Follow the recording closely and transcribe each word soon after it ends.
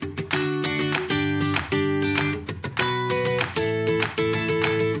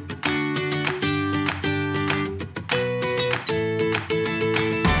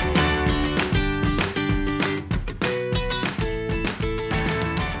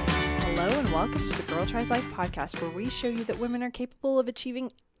welcome to the Girl Tries Life podcast, where we show you that women are capable of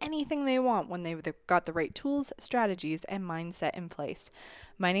achieving anything they want when they've got the right tools, strategies, and mindset in place.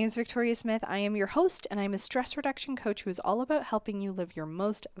 My name is Victoria Smith. I am your host, and I'm a stress reduction coach who is all about helping you live your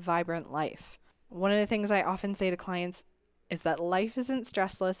most vibrant life. One of the things I often say to clients is that life isn't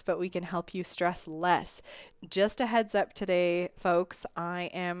stressless, but we can help you stress less. Just a heads up today, folks, I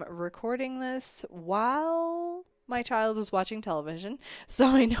am recording this while my child is watching television, so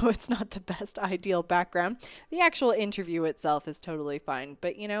I know it's not the best ideal background. The actual interview itself is totally fine,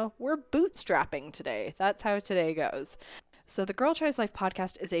 but we're bootstrapping today. That's how today goes. So the Girl Tries Life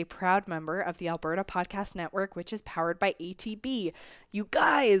podcast is a proud member of the Alberta Podcast Network, which is powered by ATB. You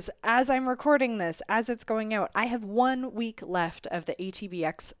guys, as I'm recording this, as it's going out, I have 1 week left of the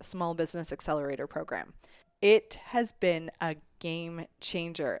ATBX Small Business Accelerator program. It has been a game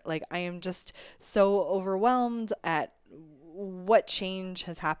changer. I am just so overwhelmed at what change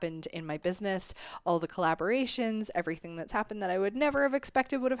has happened in my business, all the collaborations, everything that's happened that I would never have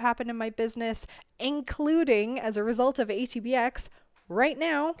expected would have happened in my business, including as a result of ATBX. Right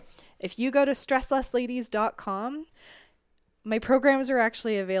now, if you go to stresslessladies.com, my programs are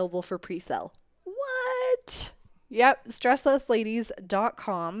actually available for pre-sale. What? Yep,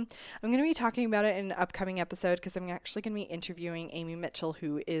 stresslessladies.com. I'm going to be talking about it in an upcoming episode because I'm actually going to be interviewing Amy Mitchell,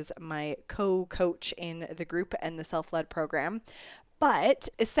 who is my co-coach in the group and the self-led program. But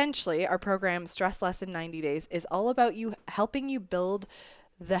essentially, our program, Stress Less in 90 Days, is all about helping you build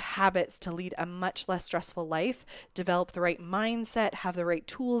the habits to lead a much less stressful life, develop the right mindset, have the right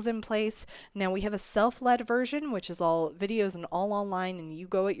tools in place. Now, we have a self-led version, which is all videos and all online, and you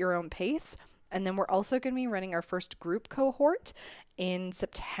go at your own pace. And then we're also going to be running our first group cohort in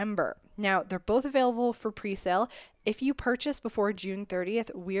September. Now, they're both available for pre-sale. If you purchase before June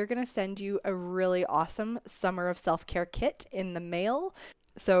 30th, we are going to send you a really awesome Summer of Self-Care kit in the mail.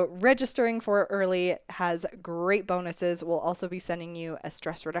 So registering for it early has great bonuses. We'll also be sending you a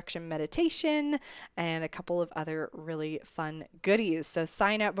stress reduction meditation and a couple of other really fun goodies. So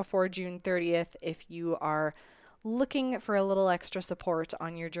sign up before June 30th if you are looking for a little extra support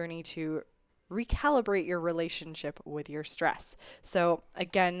on your journey to recalibrate your relationship with your stress. So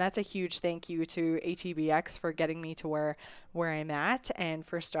again, that's a huge thank you to ATBX for getting me to where I'm at, and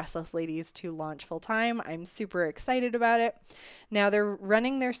for Stressless Ladies to launch full time. I'm super excited about it. Now they're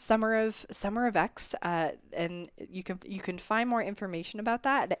running their Summer of X, and you can find more information about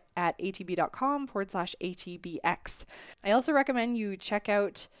that at atb.com/ATBX. I also recommend you check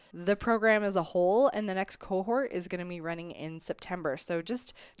out the program as a whole, and the next cohort is going to be running in September. So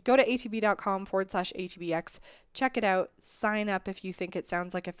just go to atb.com/ATBX, check it out, sign up if you think it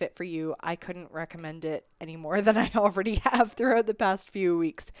sounds like a fit for you. I couldn't recommend it any more than I already have throughout the past few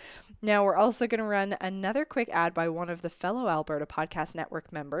weeks. Now, we're also going to run another quick ad by one of the fellow Alberta Podcast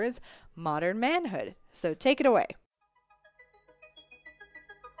Network members, Modern Manhood. So take it away.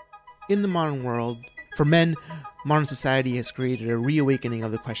 In the modern world, for men, modern society has created a reawakening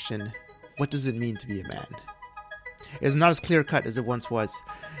of the question, what does it mean to be a man? It is not as clear-cut as it once was,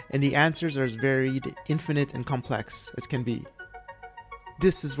 and the answers are as varied, infinite, and complex as can be.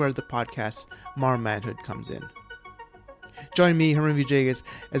 This is where the podcast Modern Manhood comes in. Join me, Herman Villegas,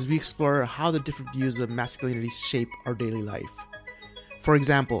 as we explore how the different views of masculinity shape our daily life. For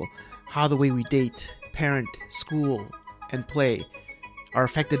example, how the way we date, parent, school, and play are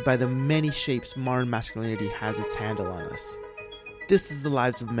affected by the many shapes modern masculinity has its handle on us. This is the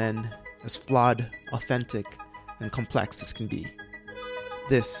lives of men, as flawed, authentic, and complex as can be.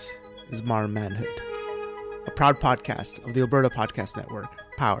 This is Modern Manhood, a proud podcast of the Alberta Podcast Network,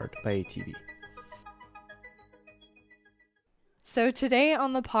 powered by ATB. So today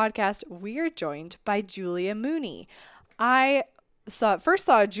on the podcast, we are joined by Julia Mooney. I first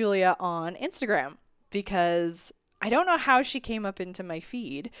saw Julia on Instagram because I don't know how she came up into my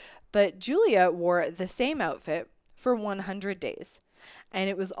feed, but Julia wore the same outfit for 100 days. And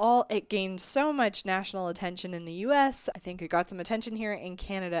it gained so much national attention in the US. I think it got some attention here in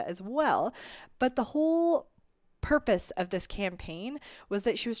Canada as well. But the whole purpose of this campaign was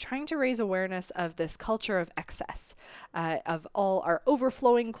that she was trying to raise awareness of this culture of excess, of all our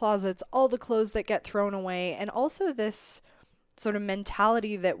overflowing closets, all the clothes that get thrown away, and also this sort of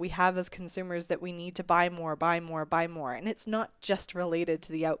mentality that we have as consumers that we need to buy more, buy more, buy more. And it's not just related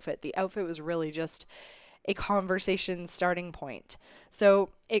to the outfit. The outfit was really just a conversation starting point. So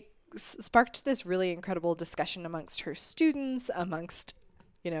it sparked this really incredible discussion amongst her students, amongst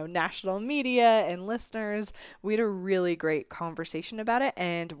national media and listeners. We had a really great conversation about it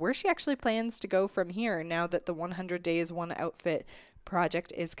and where she actually plans to go from here now that the 100 Days One Outfit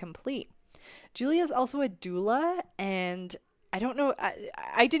project is complete. Julia is also a doula, and I don't know.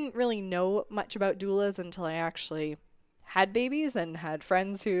 I didn't really know much about doulas until I actually had babies and had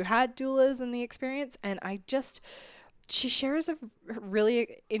friends who had doulas in the experience. And she shares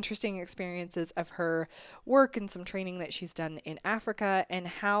really interesting experiences of her work and some training that she's done in Africa, and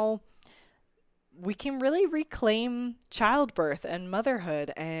how we can really reclaim childbirth and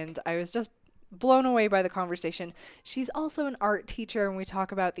motherhood. And I was just blown away by the conversation. She's also an art teacher, and we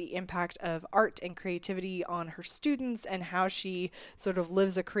talk about the impact of art and creativity on her students and how she sort of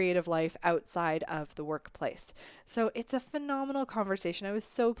lives a creative life outside of the workplace. So it's a phenomenal conversation. I was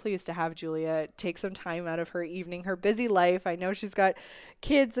so pleased to have Julia take some time out of her evening, her busy life. I know she's got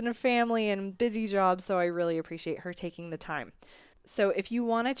kids and a family and busy jobs, so I really appreciate her taking the time. So if you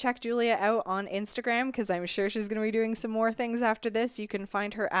want to check Julia out on Instagram, because I'm sure she's going to be doing some more things after this, you can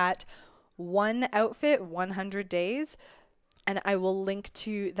find her at One Outfit 100 Days, and I will link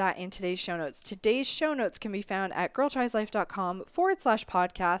to that in today's show notes. Today's show notes can be found at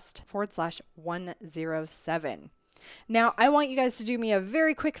girltrieslife.com/podcast/107. Now, I want you guys to do me a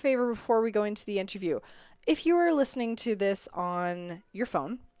very quick favor before we go into the interview. If you are listening to this on your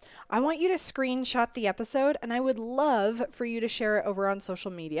phone, I want you to screenshot the episode, and I would love for you to share it over on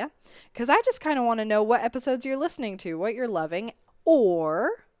social media, because I just kind of want to know what episodes you're listening to, what you're loving.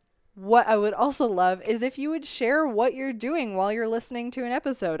 Or what I would also love is if you would share what you're doing while you're listening to an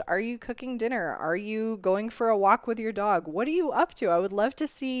episode. Are you cooking dinner? Are you going for a walk with your dog? What are you up to? I would love to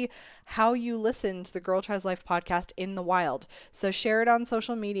see how you listen to the Girl Tries Life podcast in the wild. So share it on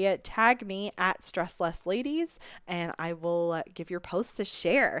social media, tag me at StressLessLadies, and I will give your posts a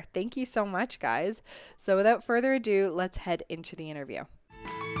share. Thank you so much, guys. So without further ado, let's head into the interview.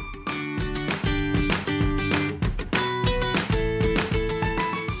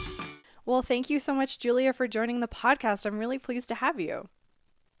 Well, thank you so much, Julia, for joining the podcast. I'm really pleased to have you.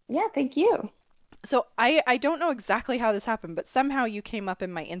 Yeah, thank you. So I don't know exactly how this happened, but somehow you came up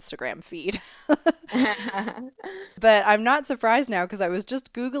in my Instagram feed. But I'm not surprised now, because I was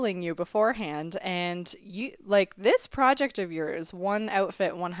just Googling you beforehand, and you, like, this project of yours, One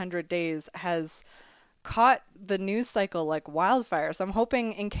Outfit 100 Days, has caught the news cycle like wildfire. So I'm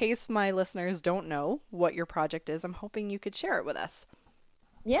hoping, in case my listeners don't know what your project is, I'm hoping you could share it with us.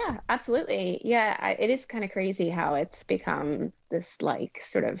 Yeah, absolutely. Yeah, it is kind of crazy how it's become this like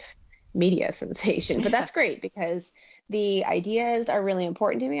sort of media sensation, but that's great because the ideas are really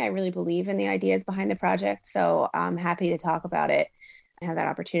important to me. I really believe in the ideas behind the project, so I'm happy to talk about it and have that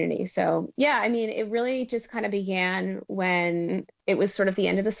opportunity. So yeah, I mean, it really just kind of began when it was sort of the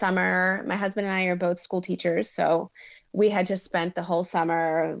end of the summer. My husband and I are both school teachers, so we had just spent the whole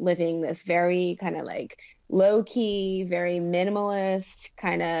summer living this very kind of like low-key, very minimalist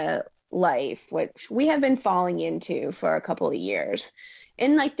kind of life, which we have been falling into for a couple of years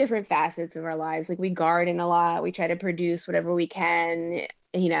in like different facets of our lives. Like we garden a lot, we try to produce whatever we can,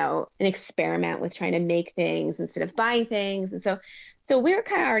 you know, and experiment with trying to make things instead of buying things. And so we were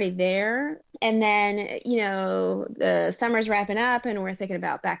kind of already there. And then, you know, the summer's wrapping up and we're thinking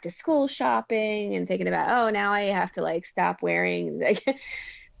about back to school shopping and thinking about, oh, now I have to like stop wearing like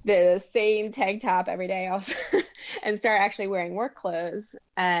the same tank top every day also and start actually wearing work clothes.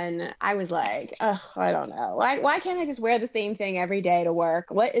 And I was like, oh, I don't know. Why can't I just wear the same thing every day to work?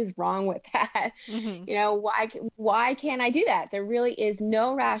 What is wrong with that? Mm-hmm. You know, why can't I do that? There really is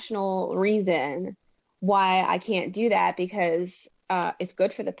no rational reason why I can't do that, because it's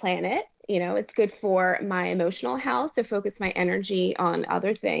good for the planet. You know, it's good for my emotional health to focus my energy on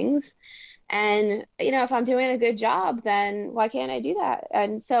other things. And, you know, if I'm doing a good job, then why can't I do that?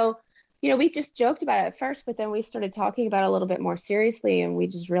 And so, you know, we just joked about it at first, but then we started talking about it a little bit more seriously. And we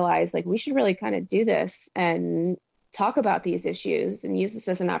just realized like we should really kind of do this and talk about these issues and use this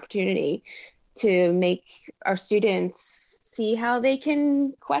as an opportunity to make our students see how they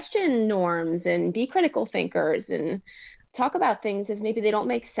can question norms and be critical thinkers and talk about things if maybe they don't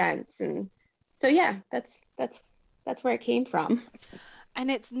make sense. And so, yeah, that's where it came from. And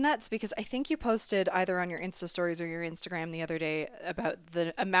it's nuts because I think you posted either on your Insta stories or your Instagram the other day about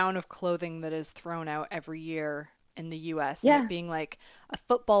the amount of clothing that is thrown out every year in the U.S. Yeah. And it being like a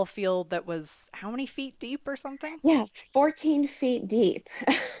football field that was how many feet deep or something? Yeah, 14 feet deep.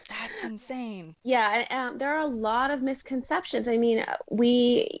 That's insane. Yeah, there are a lot of misconceptions. I mean,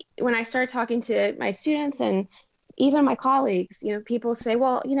 when I started talking to my students and even my colleagues, you know, people say,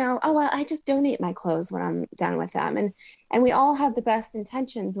 well, you know, oh, well, I just donate my clothes when I'm done with them. And we all have the best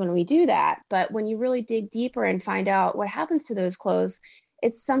intentions when we do that. But when you really dig deeper and find out what happens to those clothes,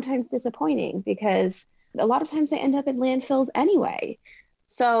 it's sometimes disappointing because a lot of times they end up in landfills anyway.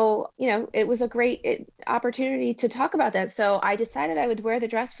 So, you know, it was a great opportunity to talk about that. So I decided I would wear the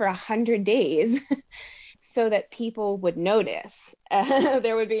dress for 100 days. so that people would notice.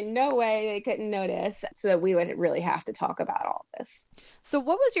 There would be no way they couldn't notice, so that we would really have to talk about all this. So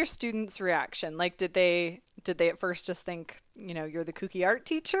what was your students' reaction? Like, did they at first just think, you're the kooky art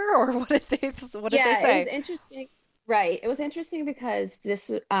teacher, or what did they say? It was interesting. Right. It was interesting because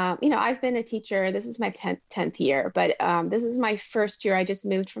this, I've been a teacher. This is my 10th year, but this is my first year. I just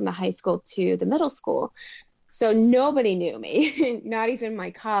moved from the high school to the middle school. So nobody knew me, not even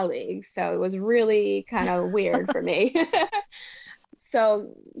my colleagues. So it was really kind of weird for me.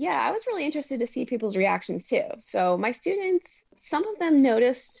 So yeah, I was really interested to see people's reactions too. So my students, some of them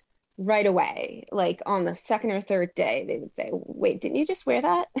noticed right away, like on the second or third day, they would say, "Wait, didn't you just wear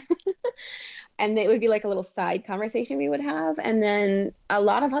that?" And it would be like a little side conversation we would have. And then a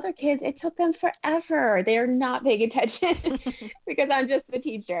lot of other kids, it took them forever. They're not paying attention because I'm just the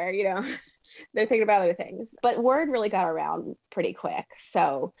teacher, they're thinking about other things. But word really got around pretty quick.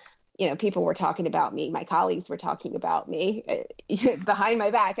 So, people were talking about me. My colleagues were talking about me behind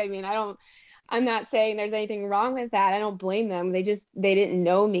my back. I mean, I'm not saying there's anything wrong with that. I don't blame them. They didn't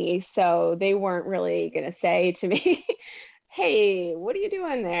know me. So they weren't really going to say to me, "Hey, what are you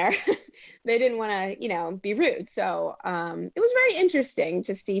doing there?" They didn't want to, be rude. So it was very interesting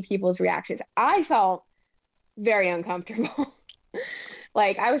to see people's reactions. I felt very uncomfortable.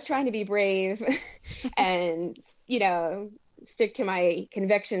 Like I was trying to be brave and, stick to my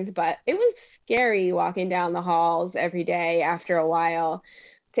convictions, but it was scary walking down the halls every day after a while,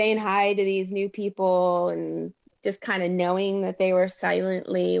 saying hi to these new people and just kind of knowing that they were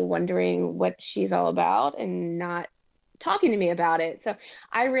silently wondering what she's all about and not talking to me about it. So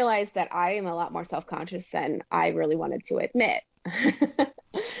I realized that I am a lot more self-conscious than I really wanted to admit.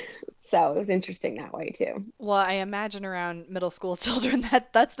 So it was interesting that way too. Well, I imagine around middle school children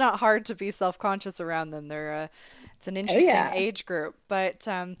that's not hard to be self-conscious around them. It's an interesting age group, but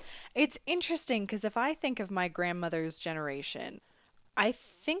it's interesting because if I think of my grandmother's generation, I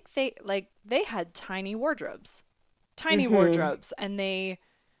think they had tiny wardrobes, and they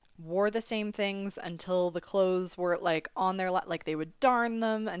wore the same things until the clothes were like on their like they would darn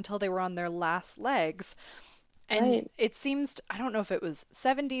them until they were on their last legs. And It seems, I don't know if it was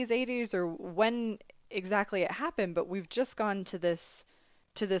 70s, 80s, or when exactly it happened, but we've just gone to this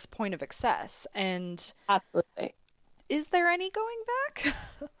point of excess. And absolutely, is there any going back?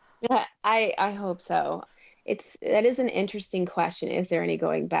 Yeah, I hope so. That is an interesting question. Is there any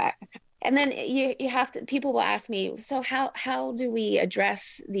going back? And then you have to, people will ask me, so how do we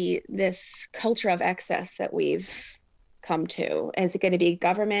address this culture of excess that we've come to? Is it going to be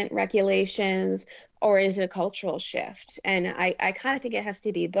government regulations or is it a cultural shift? And I kind of think it has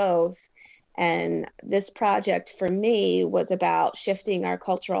to be both. And this project for me was about shifting our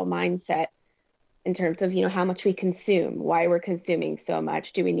cultural mindset in terms of, how much we consume, why we're consuming so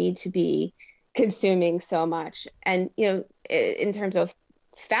much. Do we need to be consuming so much? And, in terms of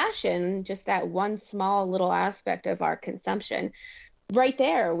fashion, just that one small little aspect of our consumption, right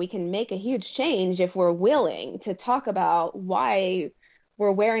there, we can make a huge change if we're willing to talk about why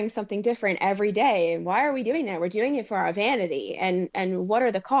we're wearing something different every day. And why are we doing that? We're doing it for our vanity. And what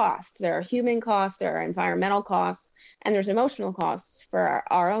are the costs? There are human costs, there are environmental costs, and there's emotional costs for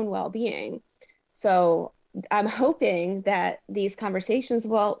our own well-being. So I'm hoping that these conversations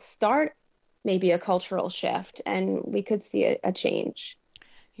will start maybe a cultural shift and we could see a change.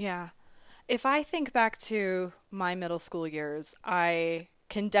 Yeah. If I think back to my middle school years, I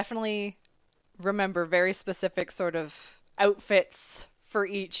can definitely remember very specific sort of outfits for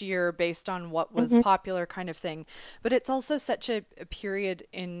each year based on what was popular kind of thing. But it's also such a period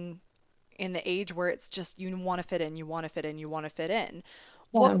in the age where it's just you want to fit in, you want to fit in, you want to fit in.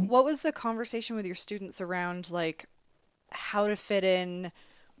 Yeah. What was the conversation with your students around like how to fit in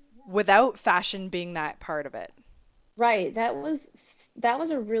without fashion being that part of it? Right. That was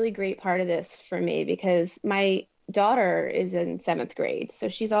a really great part of this for me because my daughter is in 7th grade. So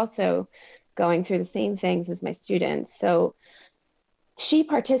she's also going through the same things as my students. So she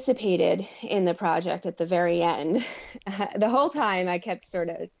participated in the project at the very end. The whole time I kept sort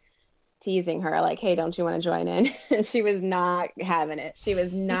of teasing her like, "Hey, don't you want to join in?" And she was not having it. She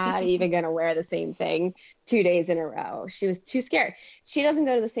was not even going to wear the same thing 2 days in a row. She was too scared. She doesn't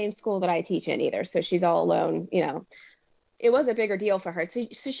go to the same school that I teach in either. So she's all alone, It was a bigger deal for her.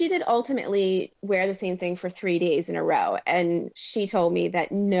 So she did ultimately wear the same thing for 3 days in a row. And she told me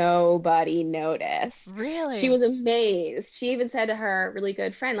that nobody noticed. Really? She was amazed. She even said to her really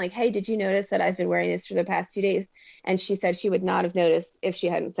good friend, like, "Hey, did you notice that I've been wearing this for the past 2 days?" And she said she would not have noticed if she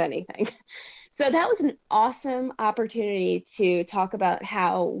hadn't said anything. So that was an awesome opportunity to talk about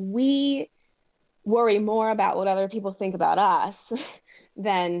how we worry more about what other people think about us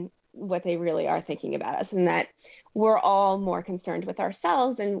than what they really are thinking about us, and that we're all more concerned with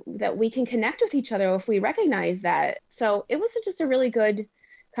ourselves and that we can connect with each other if we recognize that. So it was just a really good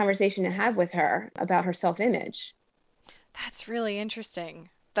conversation to have with her about her self-image. That's really interesting.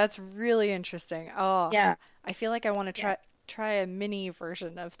 That's really interesting. Oh, Yeah. I feel like I want to try a mini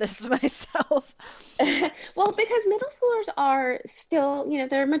version of this myself. Well, because middle schoolers are still,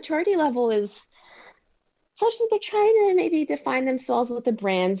 their maturity level is such that they're trying to maybe define themselves with the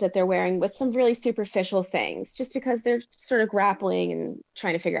brands that they're wearing with some really superficial things, just because they're sort of grappling and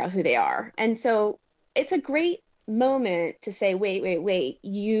trying to figure out who they are. And so it's a great moment to say, wait,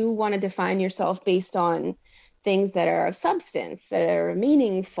 you want to define yourself based on things that are of substance, that are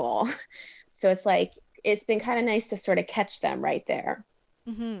meaningful. So it's like, it's been kind of nice to sort of catch them right there.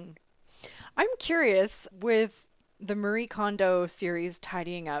 Mm-hmm. I'm curious, with the Marie Kondo series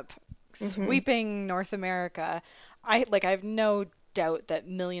tidying up, sweeping North America, I have no doubt that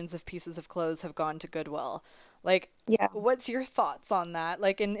millions of pieces of clothes have gone to Goodwill. Like, Yeah, what's your thoughts on that?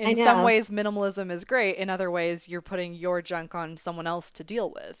 Like, I in some know. ways, minimalism is great. In other ways, you're putting your junk on someone else to deal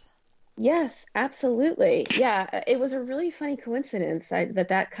with. Yes, absolutely. Yeah, it was a really funny coincidence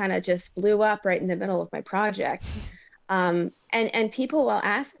that kind of just blew up right in the middle of my project. And people will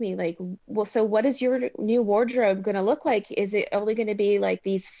ask me like, well, so what is your new wardrobe going to look like? Is it only going to be like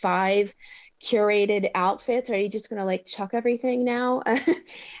these 5 curated outfits? Or are you just going to like chuck everything now?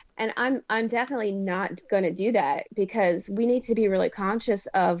 And I'm definitely not going to do that, because we need to be really conscious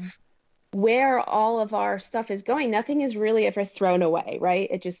of where all of our stuff is going. Nothing is really ever thrown away, right?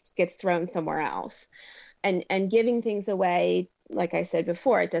 It just gets thrown somewhere else. And giving things away, like I said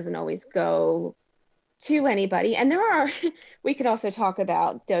before, it doesn't always go to anybody. And there are, we could also talk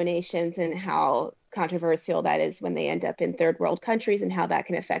about donations and how controversial that is when they end up in third world countries and how that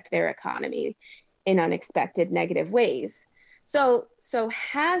can affect their economy in unexpected negative ways. So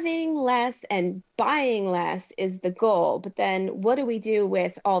having less and buying less is the goal, but then what do we do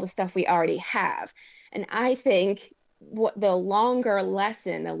with all the stuff we already have? And I think what the longer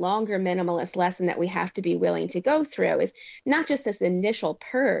minimalist lesson that we have to be willing to go through is not just this initial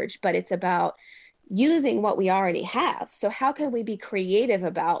purge, but it's about using what we already have. So how can we be creative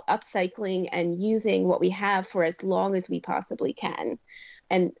about upcycling and using what we have for as long as we possibly can?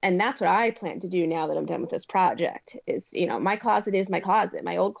 And that's what I plan to do now that I'm done with this project. Is, my closet is my closet.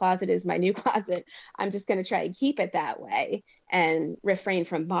 My old closet is my new closet. I'm just going to try and keep it that way and refrain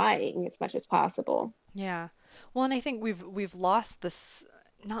from buying as much as possible. Yeah. Well, and I think we've lost this,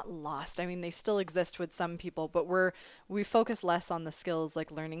 not lost. I mean, they still exist with some people, but we focus less on the skills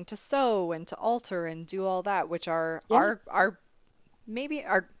like learning to sew and to alter and do all that, which are Yes. our maybe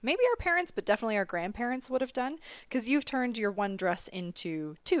our parents, but definitely our grandparents would have done, because you've turned your one dress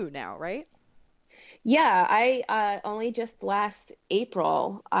into two now, right? Yeah, I only just last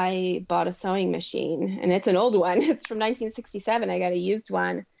April, I bought a sewing machine, and it's an old one. It's from 1967. I got a used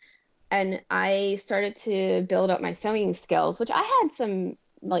one. And I started to build up my sewing skills, which I had some,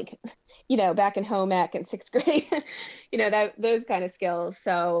 like, back in home ec in 6th grade, those kind of skills.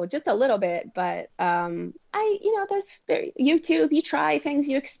 So just a little bit, but there's YouTube, you try things,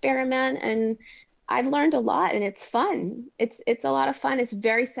 you experiment, and I've learned a lot, and it's fun. It's a lot of fun. It's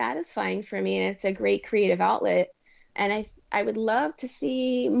very satisfying for me, and it's a great creative outlet. And I would love to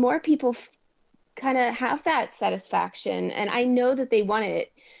see more people kind of have that satisfaction. And I know that they want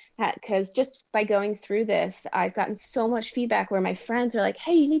it, because just by going through this, I've gotten so much feedback where my friends are like,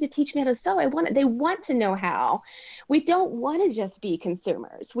 hey, you need to teach me how to sew. They want to know how. We don't want to just be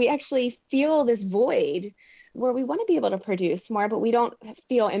consumers. We actually feel this void where we want to be able to produce more, but we don't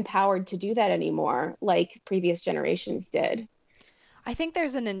feel empowered to do that anymore like previous generations did. I think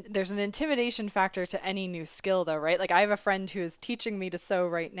there's an intimidation factor to any new skill, though, right? Like, I have a friend who is teaching me to sew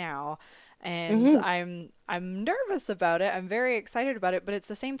right now, and Hmm. I'm nervous about it. I'm very excited about it, but it's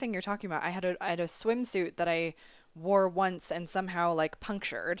the same thing you're talking about. I had a swimsuit that I wore once and somehow like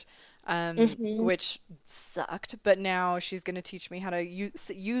punctured, Hmm. which sucked. But now she's going to teach me how to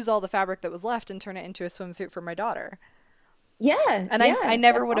use all the fabric that was left and turn it into a swimsuit for my daughter. Yeah, And I yeah,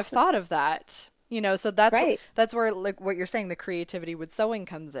 never that's would have awesome. thought of that. So Right. that's where, like what you're saying, the creativity with sewing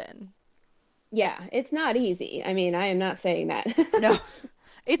comes in. Yeah, it's not easy. I mean, I am not saying that. No,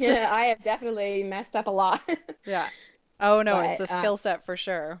 it's a Yeah, I have definitely messed up a lot. yeah. Oh no, it's But a skill set for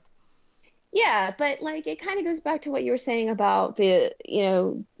sure. yeah, but like it kind of goes back to what you were saying about a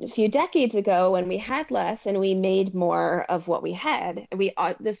few decades ago when we had less and we made more of what we had.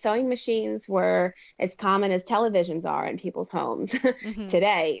 The sewing machines were as common as televisions are in people's homes Hmm.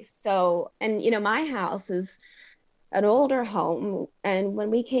 today. So, and my house is an older home, and when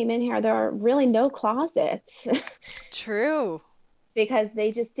we came in here, there are really no closets. True. because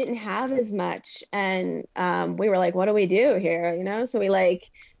they just didn't have as much. And we were like, what do we do here? So we like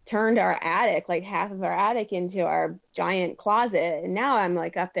turned our attic, like half of our attic, into our giant closet. And now I'm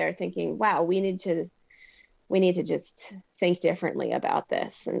like up there thinking, wow, we need to just think differently about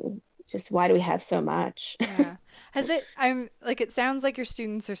this, and just why do we have so much? Yeah. It sounds like your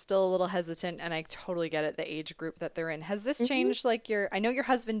students are still a little hesitant, and I totally get it, the age group that they're in. Has this changed, like I know your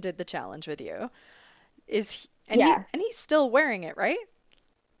husband did the challenge with you. Yeah. He's still wearing it, right?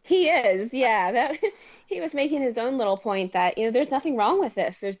 He is, yeah. That he was making his own little point that, there's nothing wrong with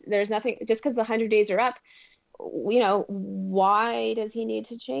this. There's nothing, just because the 100 days are up, why does he need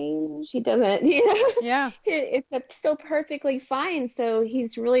to change? He doesn't, Yeah. It's still perfectly fine. So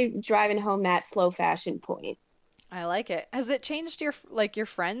he's really driving home that slow fashion point. I like it. Has it changed your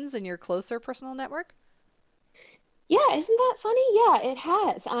friends and your closer personal network? Yeah, isn't that funny? Yeah, it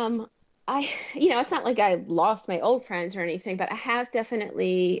has. It's not like I lost my old friends or anything, but I have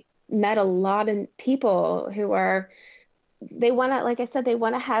definitely met a lot of people who they want to, like I said, they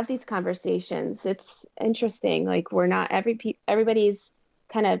want to have these conversations. It's interesting. Like, we're not everybody's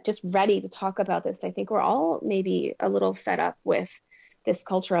kind of just ready to talk about this. I think we're all maybe a little fed up with this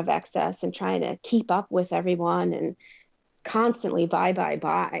culture of excess and trying to keep up with everyone and constantly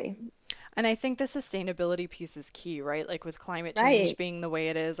buy. And I think the sustainability piece is key, right? Like with climate change being the way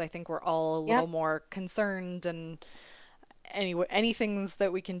it is, I think we're all a little more concerned, and anything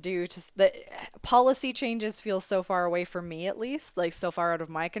that we can do that policy changes feel so far away from me, at least, like so far out of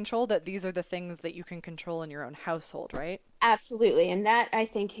my control, that these are the things that you can control in your own household, right? Absolutely. And that, I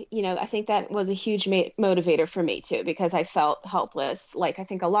think that was a huge motivator for me too, because I felt helpless, like I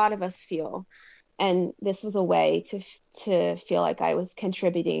think a lot of us feel. And this was a way to feel like I was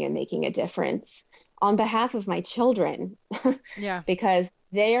contributing and making a difference on behalf of my children. Yeah. Because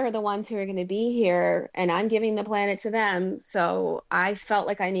they are the ones who are going to be here, and I'm giving the planet to them. So I felt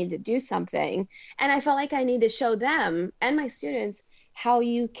like I needed to do something. And I felt like I need to show them and my students how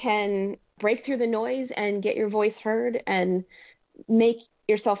you can break through the noise and get your voice heard and make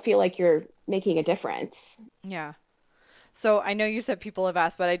yourself feel like you're making a difference. Yeah. So I know you said people have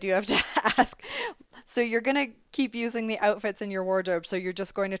asked, but I do have to ask. So you're going to keep using the outfits in your wardrobe. So you're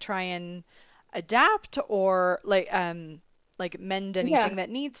just going to try and adapt, or like mend anything that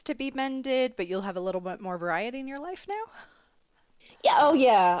needs to be mended, but you'll have a little bit more variety in your life now? Yeah. Oh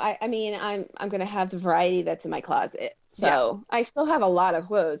yeah. I mean, I'm going to have the variety that's in my closet. So I still have a lot of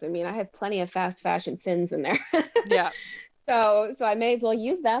clothes. I mean, I have plenty of fast fashion sins in there. Yeah. So I may as well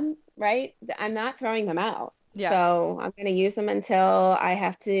use them, right? I'm not throwing them out. Yeah. So I'm going to use them until I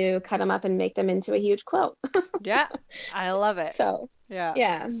have to cut them up and make them into a huge quilt. Yeah. I love it. So,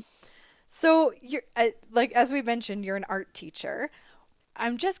 yeah. So you're like, as we mentioned, you're an art teacher.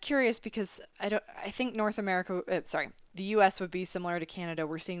 I'm just curious because I think the US would be similar to Canada.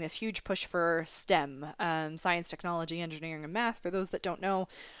 We're seeing this huge push for STEM, science, technology, engineering, and math, for those that don't know.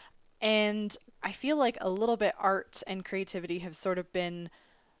 And I feel like a little bit art and creativity have sort of been,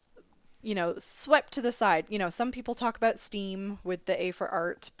 swept to the side. Some people talk about STEAM with the A for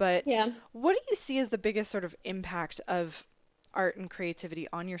art, but what do you see as the biggest sort of impact of art and creativity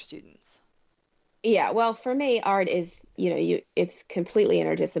on your students? Yeah, well, for me, art is, it's completely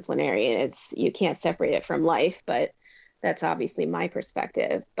interdisciplinary, and you can't separate it from life, but that's obviously my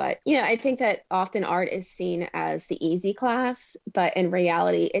perspective. But, I think that often art is seen as the easy class, but in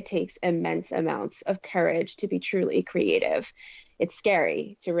reality, it takes immense amounts of courage to be truly creative. It's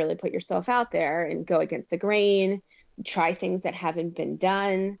scary to really put yourself out there and go against the grain, try things that haven't been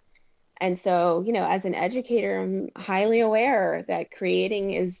done. And so, as an educator, I'm highly aware that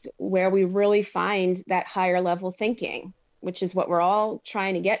creating is where we really find that higher level thinking, which is what we're all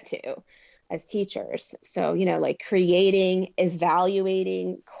trying to get to as teachers. So, like creating,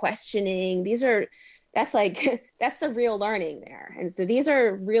 evaluating, questioning, that's the real learning there. And so these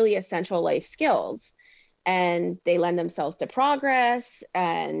are really essential life skills. And they lend themselves to progress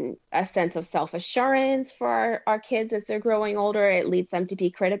and a sense of self-assurance for our kids as they're growing older. It leads them to be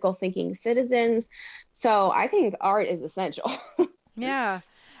critical thinking citizens. So I think art is essential. Yeah.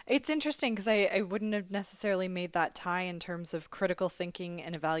 It's interesting because I wouldn't have necessarily made that tie in terms of critical thinking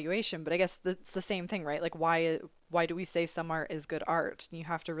and evaluation, but I guess it's the same thing, right? Like why do we say some art is good art? You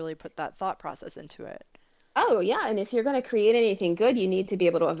have to really put that thought process into it. Oh, yeah. And if you're going to create anything good, you need to be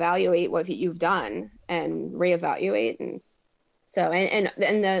able to evaluate what you've done and reevaluate. And so,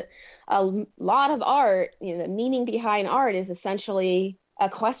 a lot of art, the meaning behind art is essentially a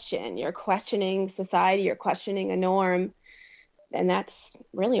question. You're questioning society, you're questioning a norm, and that's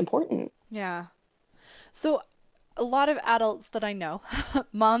really important. Yeah. So a lot of adults that I know,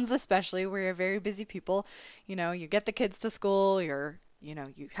 moms especially, we're very busy people. You know, you get the kids to school, you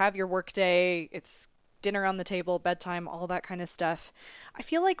have your work day, it's dinner on the table, bedtime, all that kind of stuff. I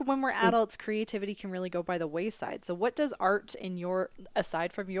feel like when we're adults, creativity can really go by the wayside. So what does art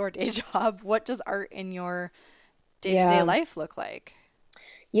aside from your day job, what does art in your day-to-day Yeah. life look like?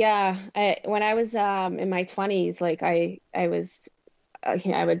 Yeah. When I was in my 20s, like I was,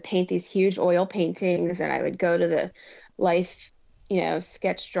 I would paint these huge oil paintings and I would go to the life,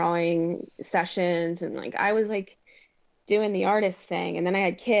 sketch drawing sessions. And like I was like doing the artist thing. And then I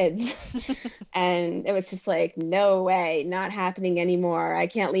had kids and it was just like, no way, not happening anymore. I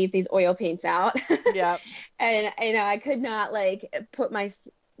can't leave these oil paints out. Yeah. And I could not like put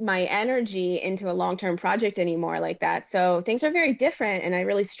my energy into a long-term project anymore like that. So things are very different and I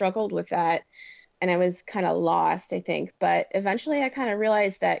really struggled with that and I was kind of lost, I think. But eventually I kind of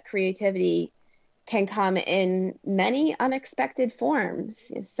realized that creativity can come in many unexpected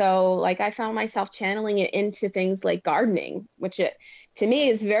forms. So like I found myself channeling it into things like gardening, which to me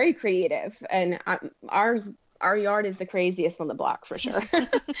is very creative. And our yard is the craziest on the block for sure.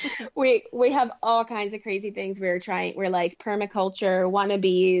 We have all kinds of crazy things. We're like permaculture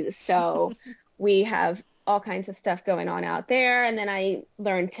wannabes. So we have all kinds of stuff going on out there. And then I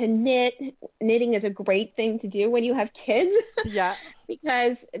learned to knit. Knitting is a great thing to do when you have kids. Yeah.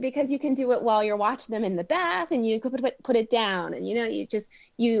 because you can do it while you're watching them in the bath and you can put it down and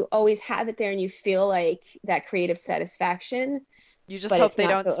you always have it there and you feel like that creative satisfaction. You just But hope it's they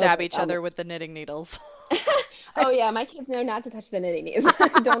not don't so stab each overwhelming. other with the knitting needles. Oh yeah, my kids know not to touch the knitting needles.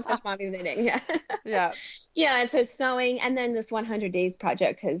 Don't touch mommy's knitting. Yeah. Yeah. Yeah, and so sewing, and then this 100 Days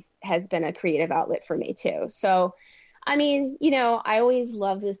project has been a creative outlet for me too. So, I mean, I always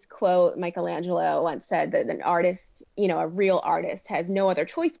love this quote. Michelangelo once said that an artist, a real artist, has no other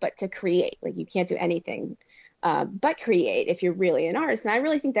choice but to create. Like you can't do anything but create if you're really an artist. And I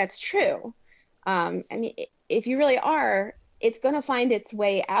really think that's true. I mean, if you really are, it's going to find its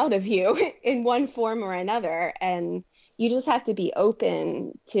way out of you in one form or another. And you just have to be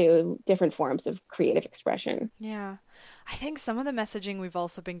open to different forms of creative expression. Yeah. I think some of the messaging we've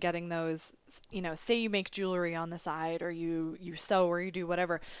also been getting those, say you make jewelry on the side or you sew or you do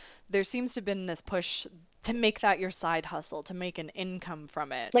whatever. There seems to have been this push to make that your side hustle, to make an income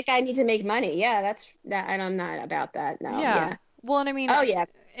from it. Like I need to make money. Yeah, that's that. And I'm not about that. No. Yeah. Yeah. Well, and I mean, Oh yeah.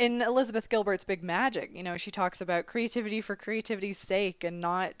 in Elizabeth Gilbert's Big Magic, she talks about creativity for creativity's sake and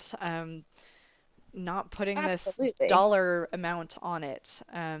not putting this Absolutely. dollar amount on it.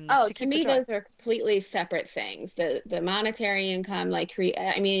 Oh, To to keep the me, joy. those are completely separate things. The monetary income, like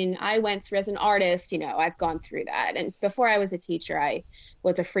I mean, I went through as an artist, I've gone through that. And before I was a teacher, I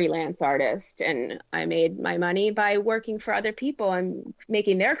was a freelance artist and I made my money by working for other people and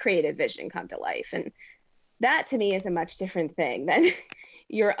making their creative vision come to life. And that to me is a much different thing than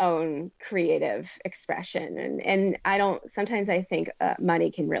your own creative expression. And sometimes I think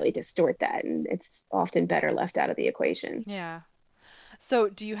money can really distort that. And it's often better left out of the equation. Yeah. So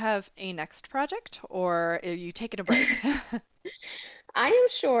do you have a next project or are you taking a break? I am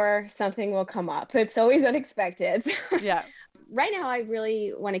sure something will come up. It's always unexpected. Yeah. Right now, I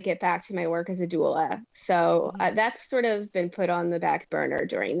really want to get back to my work as a doula. So that's sort of been put on the back burner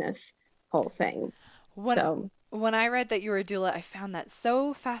during this whole thing. When I read that you were a doula, I found that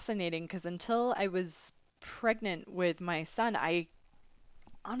so fascinating because until I was pregnant with my son, I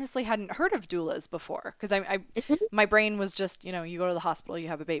honestly hadn't heard of doulas before because my brain was just, you go to the hospital, you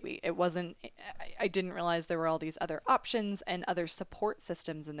have a baby. It wasn't, I didn't realize there were all these other options and other support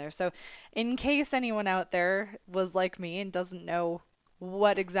systems in there. So in case anyone out there was like me and doesn't know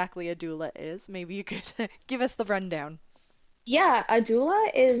what exactly a doula is, maybe you could give us the rundown. Yeah, a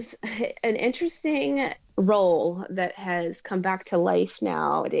doula is an interesting role that has come back to life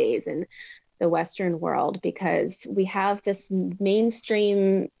nowadays in the Western world because we have this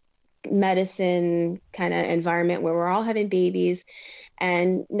mainstream medicine kind of environment where we're all having babies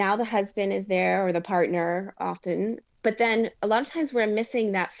and now the husband is there or the partner often, but then a lot of times we're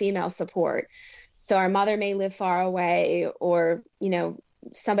missing that female support. So our mother may live far away or,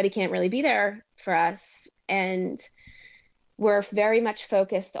 somebody can't really be there for us. And we're very much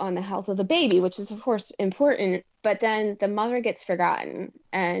focused on the health of the baby, which is of course important, but then the mother gets forgotten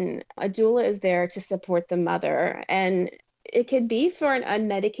and a doula is there to support the mother. And it could be for an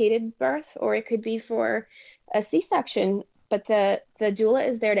unmedicated birth or it could be for a C-section, but the doula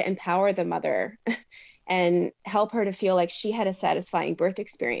is there to empower the mother and help her to feel like she had a satisfying birth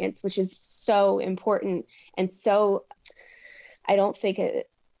experience, which is so important. And so I don't think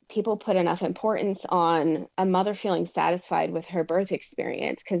people put enough importance on a mother feeling satisfied with her birth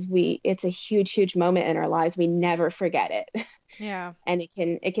experience, because it's a huge moment in our lives. We never forget it. Yeah. And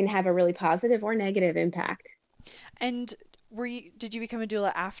it can have a really positive or negative impact. And did you become a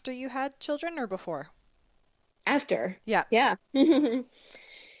doula after you had children or before? After. Yeah. Yeah.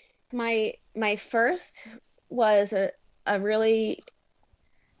 My first was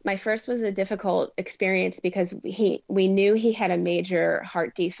my first was a difficult experience because we knew he had a major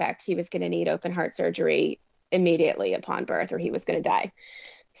heart defect. He was going to need open heart surgery immediately upon birth, or he was going to die.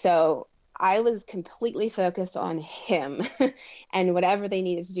 So I was completely focused on him and whatever they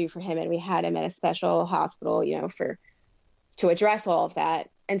needed to do for him. And we had him at a special hospital, to address all of that.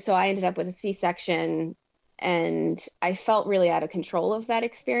 And so I ended up with a C-section, and I felt really out of control of that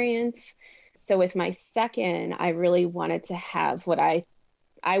experience. So with my second, I really wanted to have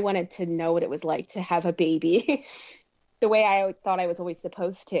I wanted to know what it was like to have a baby the way I thought I was always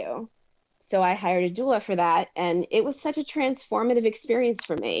supposed to. So I hired a doula for that. And it was such a transformative experience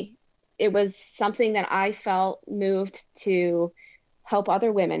for me. It was something that I felt moved to help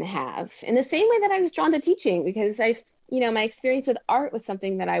other women have, in the same way that I was drawn to teaching, because my experience with art was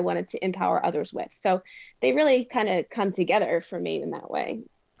something that I wanted to empower others with. So they really kind of come together for me in that way.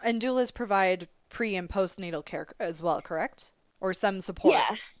 And doulas provide pre and postnatal care as well, correct? Or some support?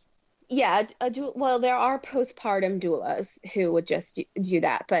 Yeah. Well, there are postpartum doulas who would just do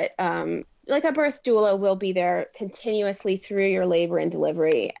that. But like a birth doula will be there continuously through your labor and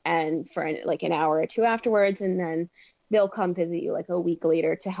delivery, and for an hour or two afterwards. And then they'll come visit you like a week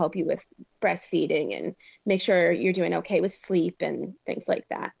later to help you with breastfeeding and make sure you're doing okay with sleep and things like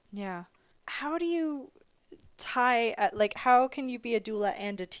that. Yeah. How do you how can you be a doula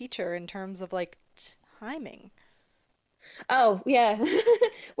and a teacher in terms of timing? Oh, yeah.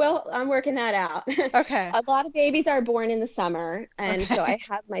 Well, I'm working that out. Okay. A lot of babies are born in the summer. And so I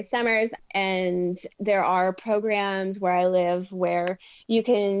have my summers, and there are programs where I live where you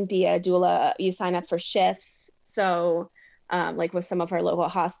can be a doula. You sign up for shifts. So like with some of our local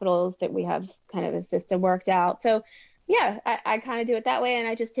hospitals that we have kind of a system worked out. So yeah, I kind of do it that way. And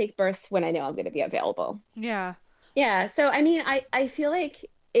I just take births when I know I'm going to be available. Yeah. Yeah. So, I mean, I feel like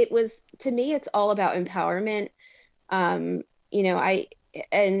to me, it's all about empowerment. And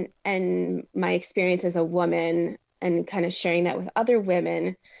my experience as a woman and kind of sharing that with other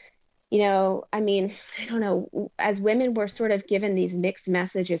women, I mean, I don't know, as women, we're sort of given these mixed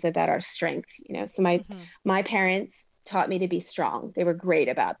messages about our strength, so my parents taught me to be strong. They were great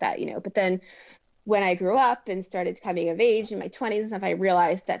about that, but then when I grew up and started coming of age in my 20s and stuff, I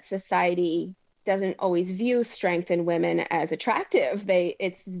realized that society doesn't always view strength in women as attractive.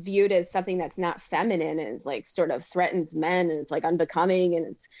 It's viewed as something that's not feminine, and it's sort of threatens men, and it's unbecoming, and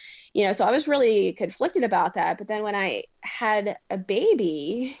it's, so I was really conflicted about that. But then when I had a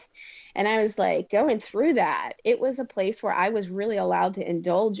baby and I was going through that, it was a place where I was really allowed to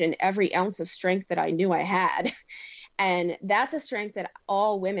indulge in every ounce of strength that I knew I had. And that's a strength that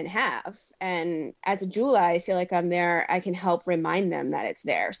all women have. And as a doula, I feel like I'm there. I can help remind them that it's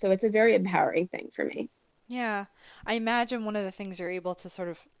there. So it's a very empowering thing for me. Yeah. I imagine one of the things you're able to sort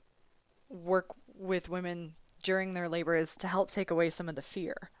of work with women during their labor is to help take away some of the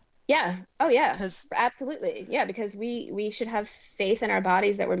fear. Yeah. Oh, yeah. Absolutely. Yeah. Because we should have faith in our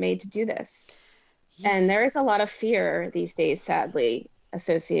bodies that we're made to do this. Yeah. And there is a lot of fear these days, sadly,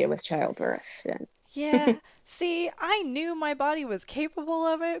 associated with childbirth. Yeah. See, I knew my body was capable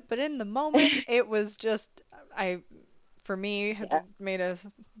of it, but in the moment, it was just, for me, had made a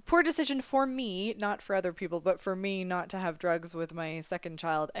poor decision for me, not for other people, but for me not to have drugs with my second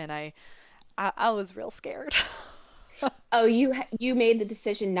child, and I was real scared. Oh, you made the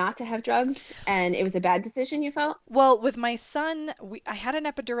decision not to have drugs, and it was a bad decision, you felt? Well, with my son, I had an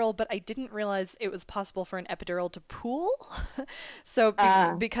epidural, but I didn't realize it was possible for an epidural to pool. So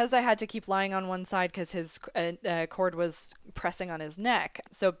because I had to keep lying on one side because his cord was pressing on his neck.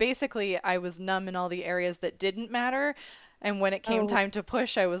 So basically, I was numb in all the areas that didn't matter. And when it came time to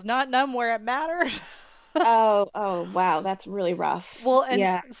push, I was not numb where it mattered. Oh, wow. That's really rough. Well,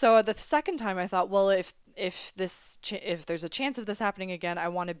 and so the second time I thought, well, if there's a chance of this happening again, I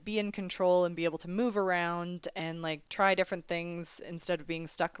want to be in control and be able to move around and try different things instead of being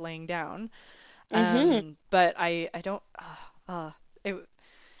stuck laying down. But I don't,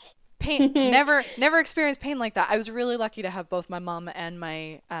 pain, never experienced pain like that. I was really lucky to have both my mom and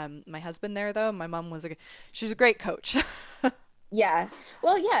my husband there, though. My mom she's a great coach. Yeah.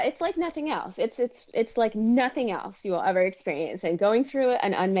 Well, yeah, it's like nothing else. It's like nothing else you will ever experience. And going through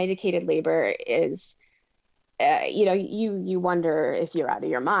an unmedicated labor is, you wonder if you're out of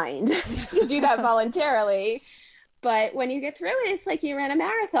your mind to do that voluntarily. But when you get through it, it's like you ran a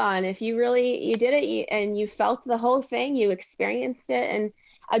marathon. If you really, you did it and you felt the whole thing, you experienced it. And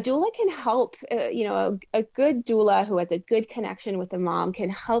a doula can help, a good doula who has a good connection with the mom can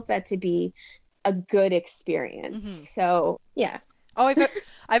help that to be a good experience. Mm-hmm. So, yeah. Oh,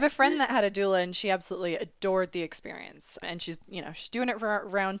 I have a friend that had a doula, and she absolutely adored the experience. And she's doing it for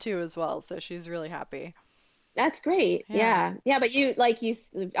round 2 as well. So she's really happy. That's great. Yeah. Yeah. But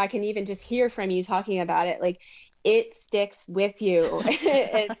I can even just hear from you talking about it. Like it sticks with you.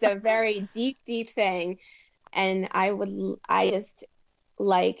 It's a very deep, deep thing. And I just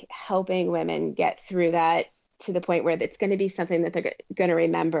like helping women get through that to the point where it's going to be something that they're going to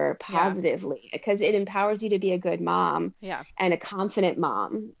remember positively because it empowers you to be a good mom and a confident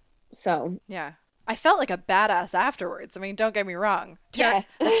mom. So, yeah. I felt like a badass afterwards. I mean, don't get me wrong. Yeah.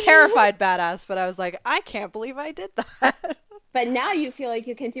 A terrified badass, but I was like, I can't believe I did that. But now you feel like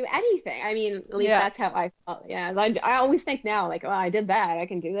you can do anything. I mean, at least that's how I felt. Yeah. I always think now, like, oh, I did that. I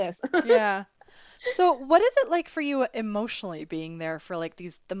can do this. Yeah. So what is it like for you emotionally being there for like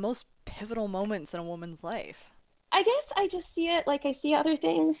the most pivotal moments in a woman's life? I guess I just see it like I see other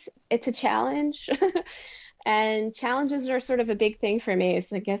things. It's a challenge. And challenges are sort of a big thing for me.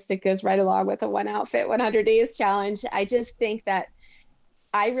 So I guess it goes right along with the One Outfit 100 Days challenge. I just think that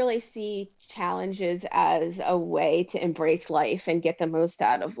I really see challenges as a way to embrace life and get the most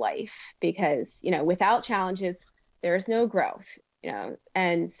out of life because, without challenges, there's no growth,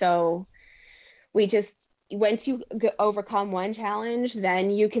 and so once you overcome one challenge, then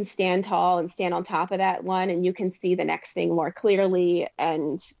you can stand tall and stand on top of that one and you can see the next thing more clearly.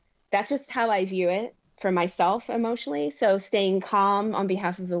 And that's just how I view it for myself emotionally. So staying calm on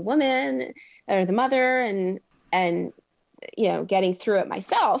behalf of the woman or the mother and getting through it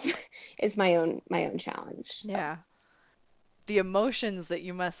myself is my own challenge. So. Yeah. The emotions that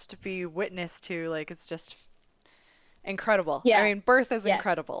you must be witness to, like, it's just incredible. Yeah. I mean, birth is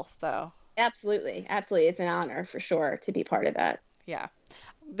incredible, so. Absolutely. Absolutely. It's an honor for sure to be part of that. Yeah.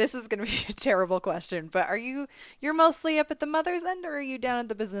 This is going to be a terrible question, but you're mostly up at the mother's end or are you down at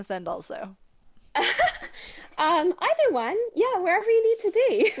the business end also? Either one. Yeah, wherever you need to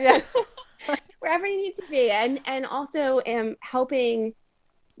be. Yeah. Wherever you need to be. And also helping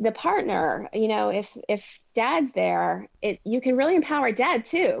the partner, if dad's there, you can really empower dad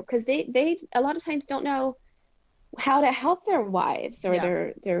too, because they a lot of times don't know how to help their wives or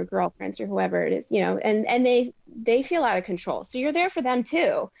their girlfriends or whoever it is, and they feel out of control. So you're there for them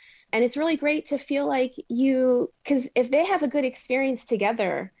too. And it's really great to feel like because if they have a good experience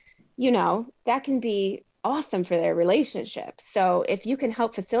together, that can be awesome for their relationship. So if you can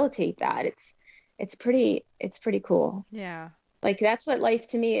help facilitate that, it's pretty cool. Yeah. Like that's what life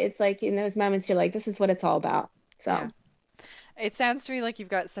to me, it's like in those moments, you're like, this is what it's all about. So it sounds to me like you've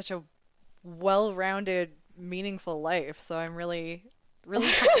got such a well-rounded, meaningful life. So I'm really, really,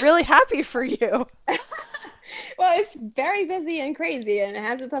 really happy for you. Well, it's very busy and crazy and it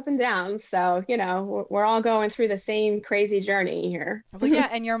has its up and downs. So, we're all going through the same crazy journey here. Well, yeah.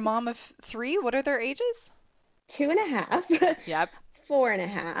 And you're a mom of 3. What are their ages? 2.5. Yep.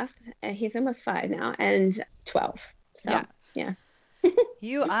 4.5. And he's almost 5 now and 12. So, yeah.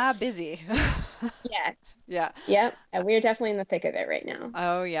 You are busy. Yeah. Yeah. Yep. And we're definitely in the thick of it right now.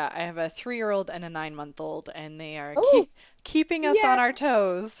 Oh, yeah. I have a 3-year-old and a 9-month-old, and they are keeping us on our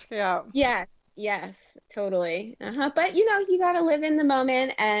toes. Yeah. Yes, totally. But, you got to live in the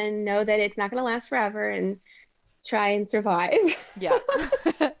moment and know that it's not going to last forever and try and survive. Yeah,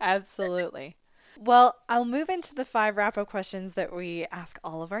 absolutely. Well, I'll move into the 5 wrap-up questions that we ask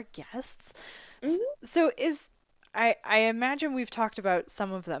all of our guests. Mm-hmm. So I imagine we've talked about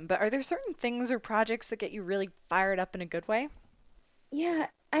some of them, but are there certain things or projects that get you really fired up in a good way? Yeah,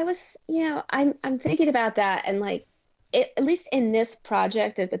 I was, I'm thinking about that. And like, at least in this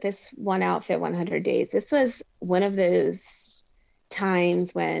project, that this One Outfit 100 Days, this was one of those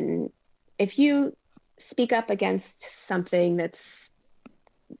times when if you speak up against something that's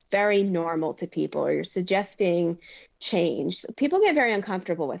very normal to people or you're suggesting change, people get very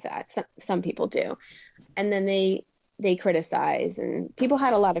uncomfortable with that. Some people do. And then they criticize, and people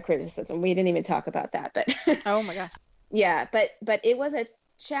had a lot of criticism. We didn't even talk about that, but oh my God. Yeah, but it was a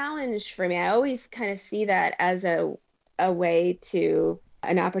challenge for me. I always kind of see that as a way to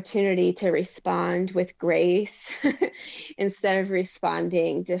an opportunity to respond with grace instead of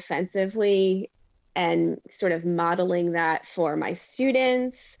responding defensively, and sort of modeling that for my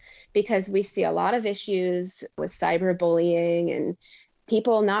students, because we see a lot of issues with cyberbullying and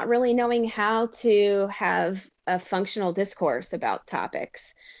people not really knowing how to have a functional discourse about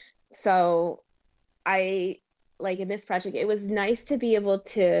topics. So like in this project, it was nice to be able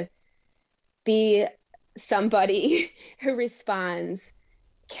to be somebody who responds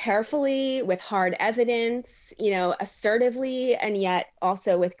carefully with hard evidence, assertively, and yet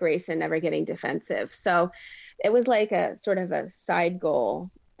also with grace and never getting defensive. So it was like a sort of a side goal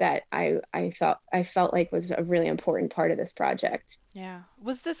that I felt like was a really important part of this project. Yeah.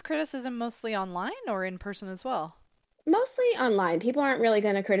 Was this criticism mostly online or in person as well? Mostly online. People aren't really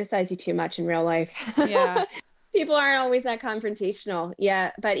going to criticize you too much in real life. Yeah. People aren't always that confrontational.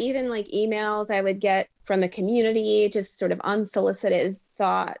 Yeah. But even like emails I would get from the community, just sort of unsolicited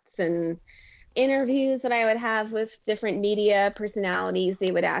thoughts, and interviews that I would have with different media personalities.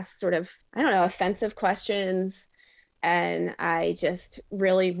 They would ask sort of, I don't know, offensive questions. And I just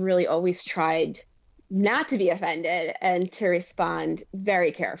really, really always tried not to be offended and to respond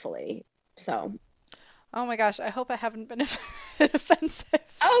very carefully. So Oh my gosh, I hope I haven't been offensive.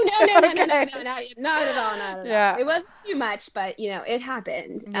 oh no, no, no, no, no, Okay. no, not at all, not at all. Yeah. It wasn't too much, but it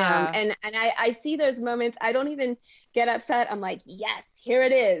happened. Yeah. And I see those moments. I don't even get upset. I'm like, yes, here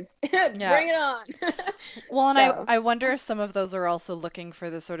it is. Yeah. Bring it on. Well, and So I wonder if some of those are also looking for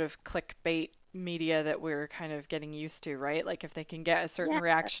the sort of clickbait media that we're kind of getting used to, right? Like if they can get a certain yeah,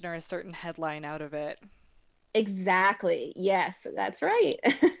 reaction or a certain headline out of it. exactly. Yes, that's right.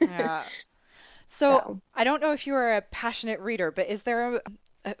 Yeah. So So I don't know if you are a passionate reader, but is there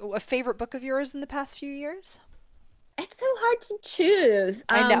a favorite book of yours in the past few years? it's so hard to choose.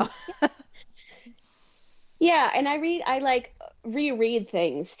 I know. Yeah, and I like reread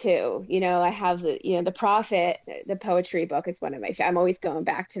things too. I have the Prophet, the poetry book is one of my I'm always going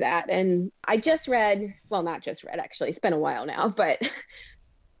back to that. And I just read, well, not just read actually, it's been a while now, but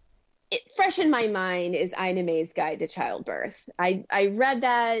fresh in my mind is Ina May's Guide to Childbirth. I read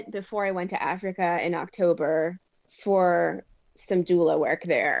that before I went to Africa in October for some doula work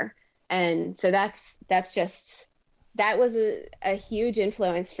there. And so that's just that was a huge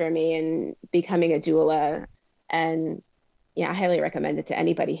influence for me in becoming a doula. And yeah, I highly recommend it to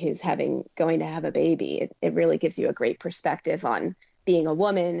anybody who's going to have a baby. It really gives you a great perspective on being a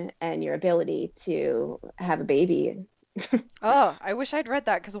woman and your ability to have a baby. Oh, I wish I'd read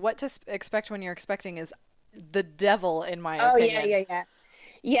that because what to expect when you're expecting is the devil, in my Oh yeah, opinion. yeah, yeah.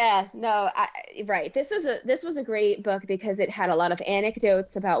 Yeah, no, right. This was a great book because it had a lot of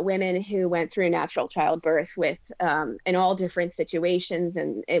anecdotes about women who went through natural childbirth with in all different situations,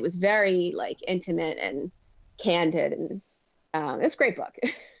 and it was very like intimate and candid, and it's a great book.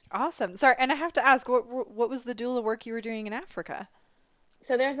 Awesome. Sorry, and I have to ask, what was the doula work you were doing in Africa?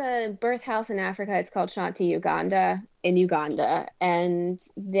 So there's a birth house in Africa. It's called Shanti Uganda in Uganda, and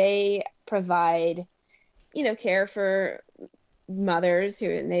they provide, care for mothers who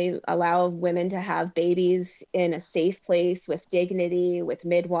and they allow women to have babies in a safe place with dignity, with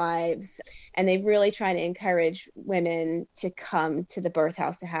midwives, and they really try to encourage women to come to the birth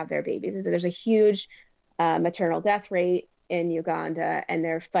house to have their babies. And so there's a huge maternal death rate in Uganda, and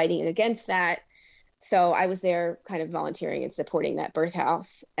they're fighting against that. So I was there kind of volunteering and supporting that birth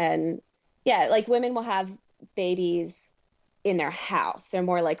house. And yeah, like women will have babies in their house. They're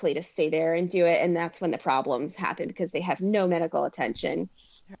more likely to stay there and do it. And that's when the problems happen because they have no medical attention.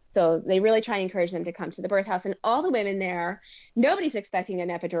 So they really try and encourage them to come to the birth house. And all the women there, nobody's expecting an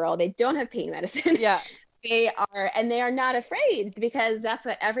epidural. They don't have pain medicine. Yeah. They are not afraid because that's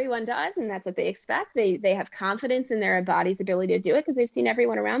what everyone does. And that's what they expect. They have confidence in their body's ability to do it because they've seen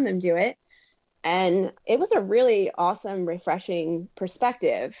everyone around them do it. And it was a really awesome, refreshing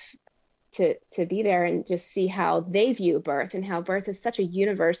perspective to be there and just see how they view birth and how birth is such a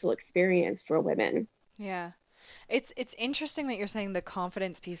universal experience for women. Yeah. It's interesting that you're saying the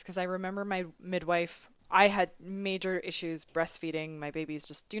confidence piece because I remember my midwife, I had major issues breastfeeding. My babies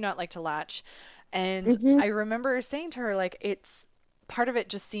just do not like to latch. And Hmm. I remember saying to her, like, it's part of it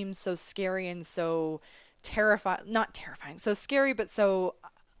just seems so scary and so terrifying, not terrifying, so scary, but so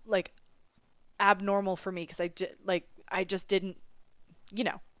like abnormal for me because I just didn't,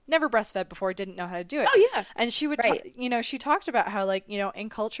 never breastfed before, didn't know how to do it. Oh yeah, And she would, right. she talked about how like, in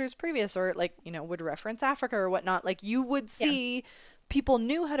cultures previous or like, would reference Africa or whatnot, like you would Yeah, see people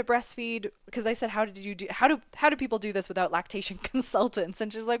knew how to breastfeed because I said, how do people do this without lactation consultants?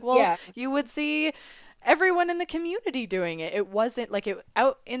 And she's like, well, yeah, you would see everyone in the community doing it. It wasn't like it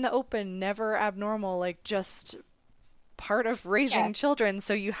out in the open, never abnormal, like just part of raising yeah. children.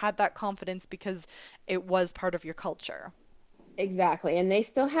 So you had that confidence because it was part of your culture. Exactly. And they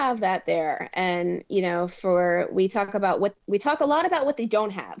still have that there. And, we talk a lot about what they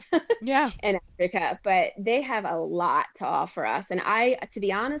don't have Yeah. in Africa, but they have a lot to offer us. And to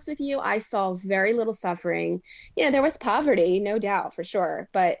be honest with you, I saw very little suffering. There was poverty, no doubt, for sure,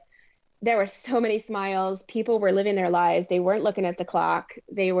 but there were so many smiles. People were living their lives. They weren't looking at the clock.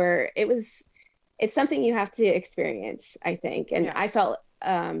 it's something you have to experience, I think. And I felt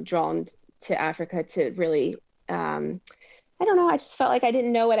drawn to Africa to really, I don't know, I just felt like I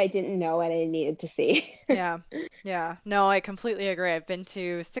didn't know what I didn't know and I needed to see. Yeah. Yeah. No, I completely agree. I've been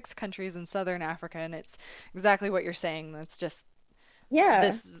to 6 countries in Southern Africa, and it's exactly what you're saying. That's just Yeah.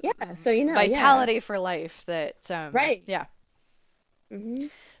 this Yeah. So, you know, yeah. vitality for life that, Right. yeah. Hmm.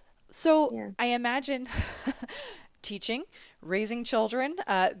 So Yeah. I imagine teaching, raising children,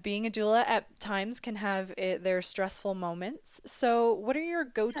 being a doula at times can have their stressful moments. So what are your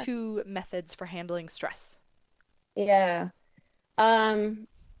go-to methods for handling stress? Yeah.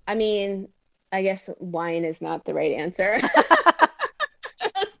 I mean, I guess wine is not the right answer.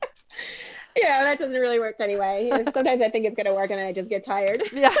 Yeah, that doesn't really work anyway. Sometimes I think it's going to work and then I just get tired.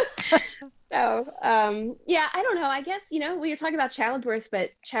 Yeah. So, yeah, I don't know. I guess, you know, we were talking about childbirth, but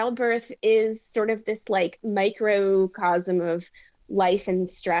childbirth is sort of this like microcosm of life and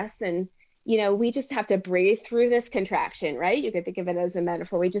stress. And, you know, we just have to breathe through this contraction, right? You could think of it as a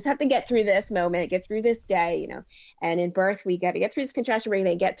metaphor. We just have to get through this moment, get through this day, you know. And in birth, we got to get through this contraction, we're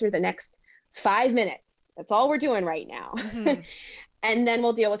going to get through the next 5 minutes. That's all we're doing right now. Mm-hmm. And then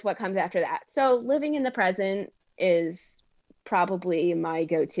we'll deal with what comes after that. So living in the present is probably my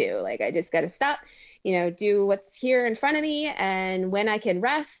go-to. Like I just got to stop, you know, do what's here in front of me. And when I can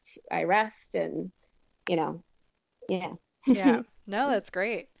rest, I rest. And, you know, yeah. Yeah. No, that's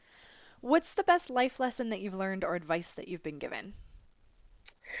great. What's the best life lesson that you've learned or advice that you've been given?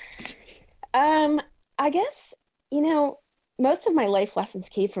 I guess, you know, most of my life lessons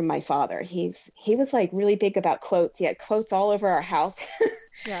came from my father. He was like really big about quotes. He had quotes all over our house.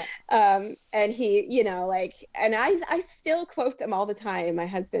 Yeah. And he, you know, like, and I still quote them all the time. My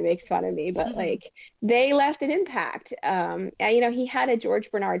husband makes fun of me, but like they left an impact. And, you know, he had a George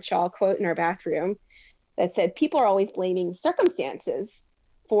Bernard Shaw quote in our bathroom that said, people are always blaming circumstances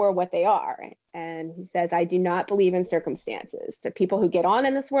for what they are. And he says, I do not believe in circumstances. The people who get on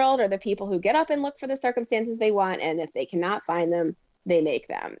in this world are the people who get up and look for the circumstances they want. And if they cannot find them, they make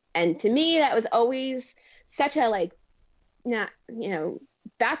them. And to me, that was always such a like, not, you know,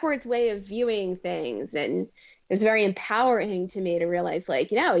 backwards way of viewing things. And it was very empowering to me to realize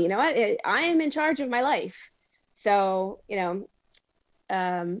like, you know what, I am in charge of my life. So, you know,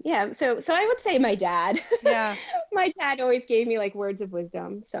 yeah, so I would say my dad. Yeah. My dad always gave me like words of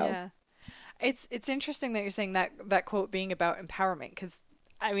wisdom. So yeah, it's interesting that you're saying that quote being about empowerment, because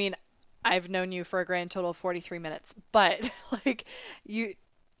I mean, I've known you for a grand total of 43 minutes, but like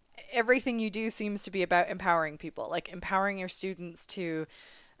everything you do seems to be about empowering people, like empowering your students to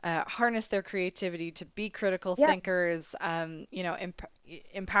harness their creativity, to be critical thinkers, you know,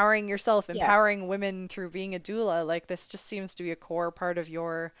 empowering yourself, empowering women through being a doula. Like this just seems to be a core part of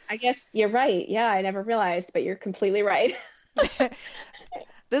your... I guess you're right. Yeah, I never realized, but you're completely right.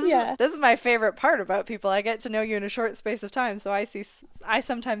 This is my favorite part about people. I get to know you in a short space of time, so I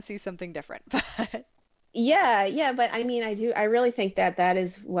sometimes see something different. But yeah, but I mean, I really think that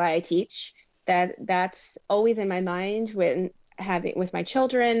is why I teach. That's always in my mind when having with my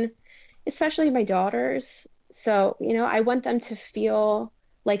children, especially my daughters. So, you know, I want them to feel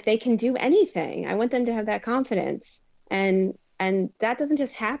like they can do anything. I want them to have that confidence, and that doesn't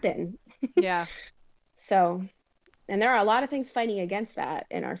just happen. Yeah. So, and there are a lot of things fighting against that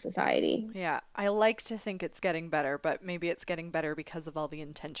in our society. Yeah, I like to think it's getting better, but maybe it's getting better because of all the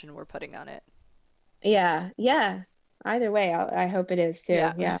intention we're putting on it. Yeah. Either way, I hope it is too.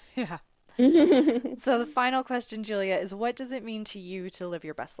 Yeah. Yeah. So the final question, Julia, is what does it mean to you to live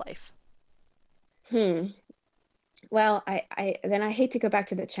your best life? Well, I hate to go back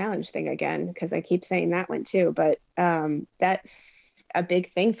to the challenge thing again, because I keep saying that one too, but that's a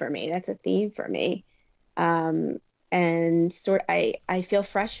big thing for me. That's a theme for me. And I feel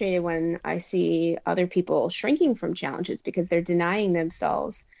frustrated when I see other people shrinking from challenges because they're denying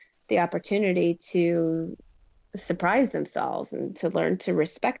themselves the opportunity to surprise themselves and to learn to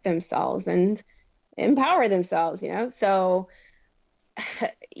respect themselves and empower themselves, you know? So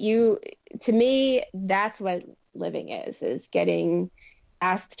to me, that's what living is getting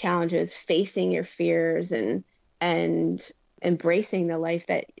asked challenges, facing your fears and embracing the life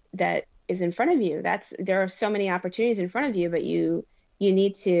that is in front of you. There are so many opportunities in front of you, but you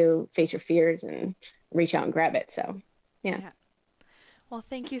need to face your fears and reach out and grab it. So, yeah. Well,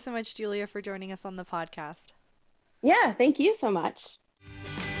 thank you so much, Julia, for joining us on the podcast. Yeah, thank you so much.